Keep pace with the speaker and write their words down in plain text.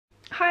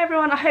Hi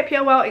everyone, I hope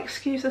you're well.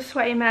 Excuse the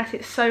sweaty mess,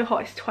 it's so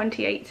hot, it's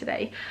 28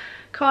 today.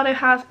 Ocado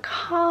has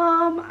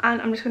come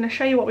and I'm just going to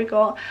show you what we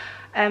got.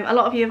 A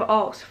lot of you have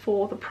asked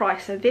for the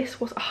price, so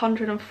this was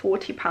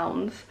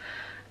 £140,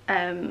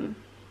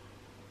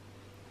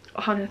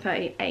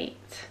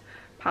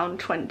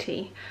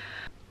 £138.20.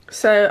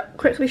 So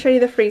quickly show you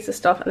the freezer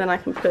stuff and then I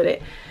can put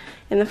it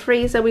in the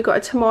freezer. We got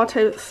a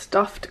tomato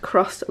stuffed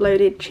crust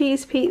loaded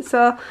cheese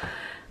pizza.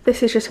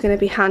 This is just going to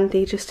be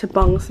handy just to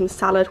bung some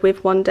salad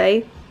with one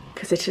day,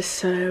 because it's just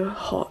so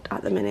hot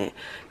at the minute.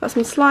 Got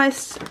some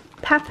sliced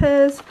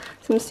peppers,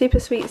 some super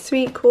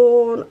sweet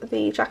corn,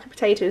 the jacket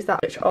potatoes,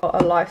 which are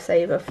a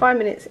lifesaver. 5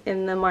 minutes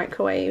in the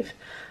microwave,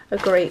 a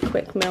great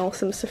quick meal.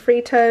 Some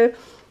sofrito,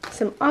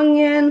 some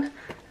onion,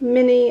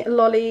 mini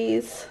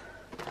lollies.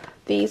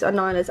 These are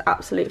Nyla's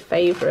absolute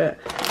favourite.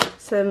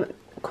 Some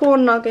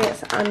corn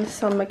nuggets and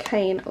some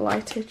McCain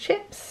lighter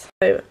chips.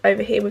 So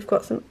over here we've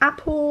got some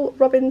apple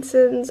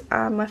Robinsons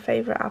and my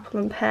favourite apple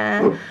and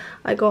pear.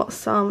 I got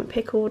some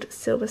pickled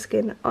silver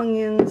skin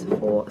onions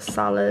for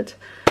salad.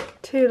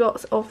 2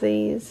 lots of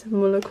these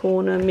Muller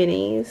Corner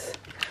minis.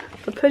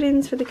 For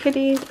puddings for the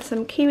kiddies,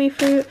 some kiwi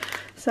fruit,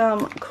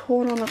 some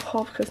corn on the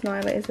cob because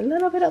Nyla is a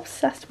little bit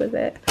obsessed with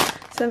it.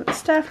 Some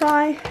stir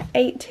fry,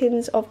 8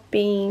 tins of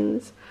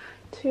beans.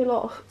 2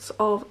 lots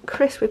of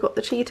crisps, we've got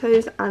the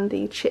Cheetos and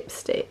the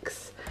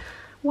chipsticks.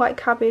 White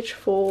cabbage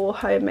for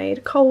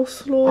homemade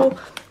coleslaw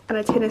and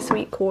a tin of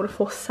sweet corn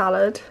for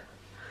salad.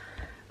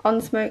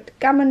 Unsmoked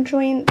gammon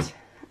joint.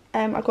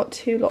 I got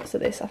 2 lots of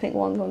this, I think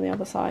one's on the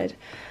other side.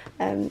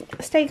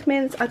 Steak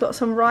mince, I got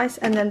some rice,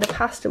 and then the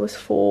pasta was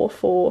 4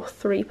 for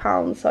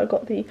 £3. So I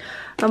got the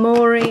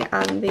amore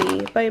and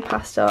the bow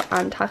pasta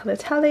and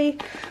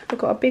tagliatelle. I've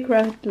got a big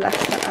red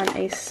Leicester and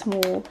a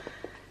small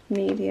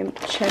medium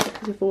cheddar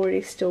because we've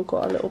already still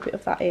got a little bit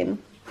of that in.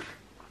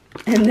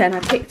 And then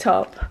I picked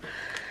up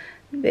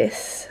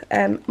this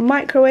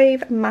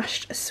microwave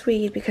mashed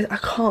swede because I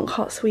can't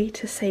cut swede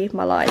to save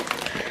my life,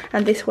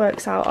 and this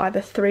works out either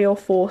 3 or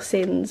 4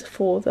 sins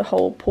for the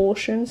whole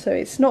portion, so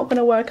it's not going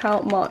to work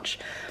out much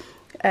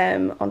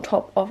on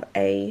top of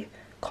a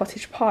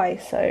cottage pie.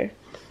 So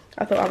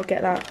I thought I would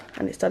get that,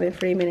 and it's done in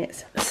 3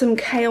 minutes. Some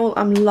kale,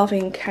 I'm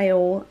loving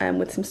kale,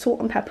 with some salt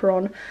and pepper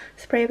on.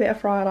 Spray a bit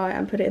of fry lye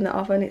and put it in the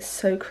oven. It's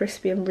so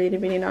crispy and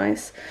really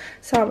nice.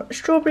 Some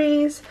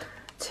strawberries,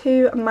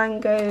 2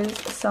 mangoes,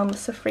 some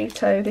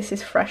sofrito. This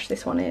is fresh,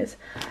 this one is.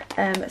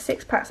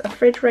 6 packs of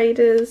fridge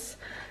raiders,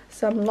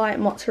 some light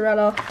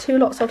mozzarella, 2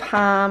 lots of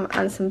ham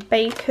and some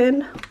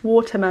bacon.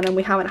 Watermelon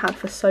we haven't had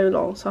for so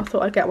long, so I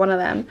thought I'd get one of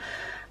them.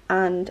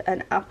 And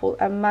an apple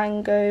and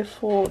mango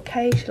for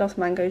Kay, she loves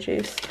mango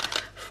juice.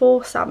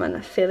 4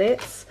 salmon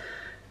fillets,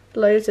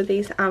 loads of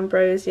these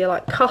ambrosia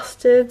like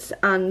custards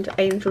and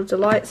angel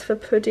delights for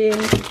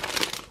pudding,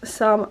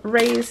 some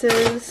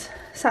razors,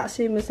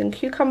 satsumas and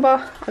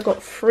cucumber. I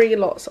got 3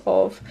 lots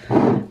of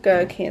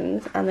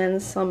gherkins, and then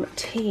some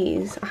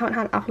teas. I haven't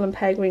had apple and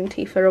pear green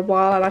tea for a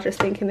while, and I just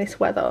think in this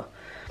weather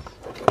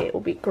it will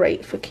be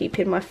great for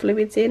keeping my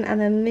fluids in. And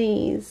then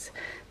these.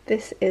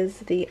 This is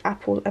the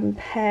apple and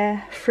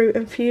pear fruit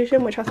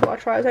infusion, which I thought I'd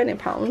try. It's only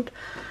 £1.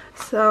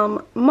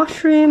 Some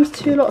mushrooms,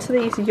 2 lots of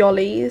these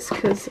yollies,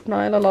 because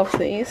Nyla loves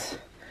these.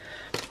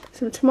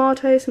 Some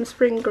tomatoes, some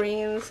spring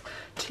greens,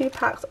 2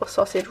 packs of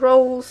sausage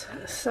rolls,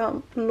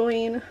 some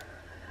loin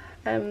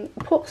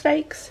pork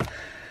steaks,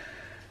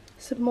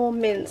 some more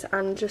mince,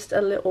 and just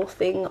a little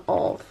thing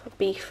of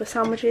beef for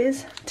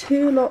sandwiches.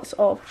 2 lots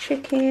of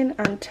chicken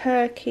and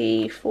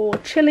turkey for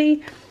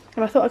chili.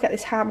 And I thought I'd get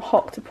this ham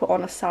hock to put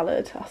on a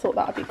salad. I thought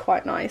that would be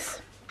quite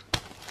nice.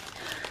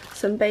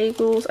 Some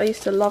bagels. I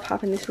used to love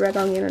having this red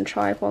onion and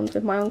chive ones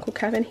with my Uncle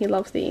Kevin. He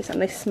loves these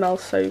and they smell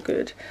so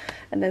good.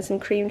 And then some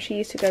cream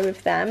cheese to go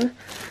with them.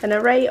 An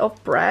array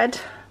of bread.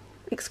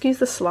 Excuse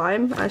the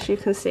slime, as you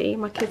can see.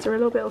 My kids are a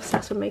little bit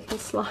obsessed with making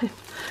slime.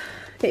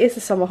 It is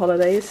the summer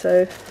holidays,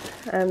 so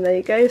there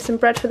you go. Some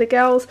bread for the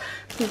girls,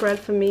 some bread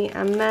for me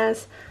and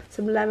Mez.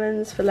 Some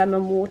lemons for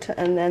lemon water,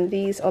 and then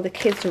these are the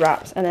kids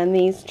wraps, and then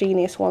these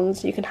genius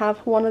ones, you can have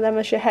one of them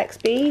as your Hex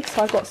B,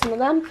 so I got some of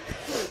them.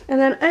 And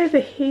then over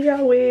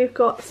here we've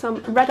got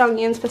some red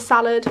onions for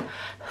salad,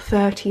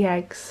 30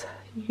 eggs,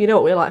 you know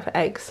what we like for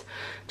eggs,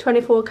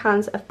 24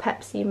 cans of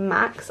Pepsi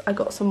Max. I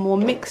got some more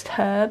mixed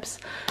herbs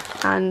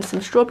and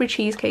some strawberry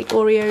cheesecake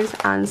Oreos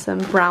and some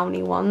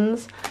brownie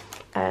ones.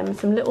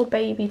 Some little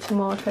baby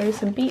tomatoes,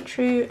 some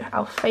beetroot,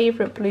 our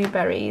favourite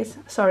blueberries.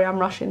 Sorry, I'm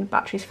rushing,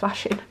 battery's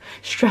flashing,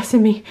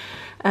 stressing me.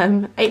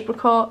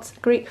 Apricots,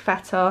 Greek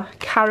feta,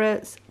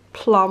 carrots,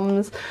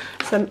 plums,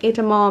 some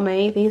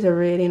edamame. These are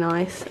really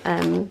nice.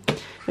 We're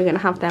going to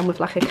have them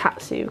with like a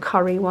katsu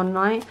curry one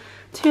night.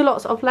 2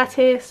 lots of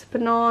lettuce,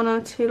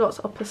 banana, 2 lots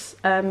of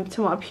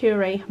tomato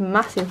puree,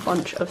 massive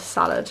bunch of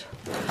salad.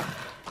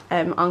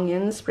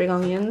 Onions, spring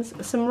onions,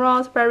 some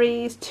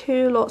raspberries,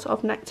 2 lots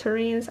of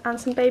nectarines and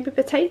some baby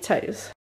potatoes.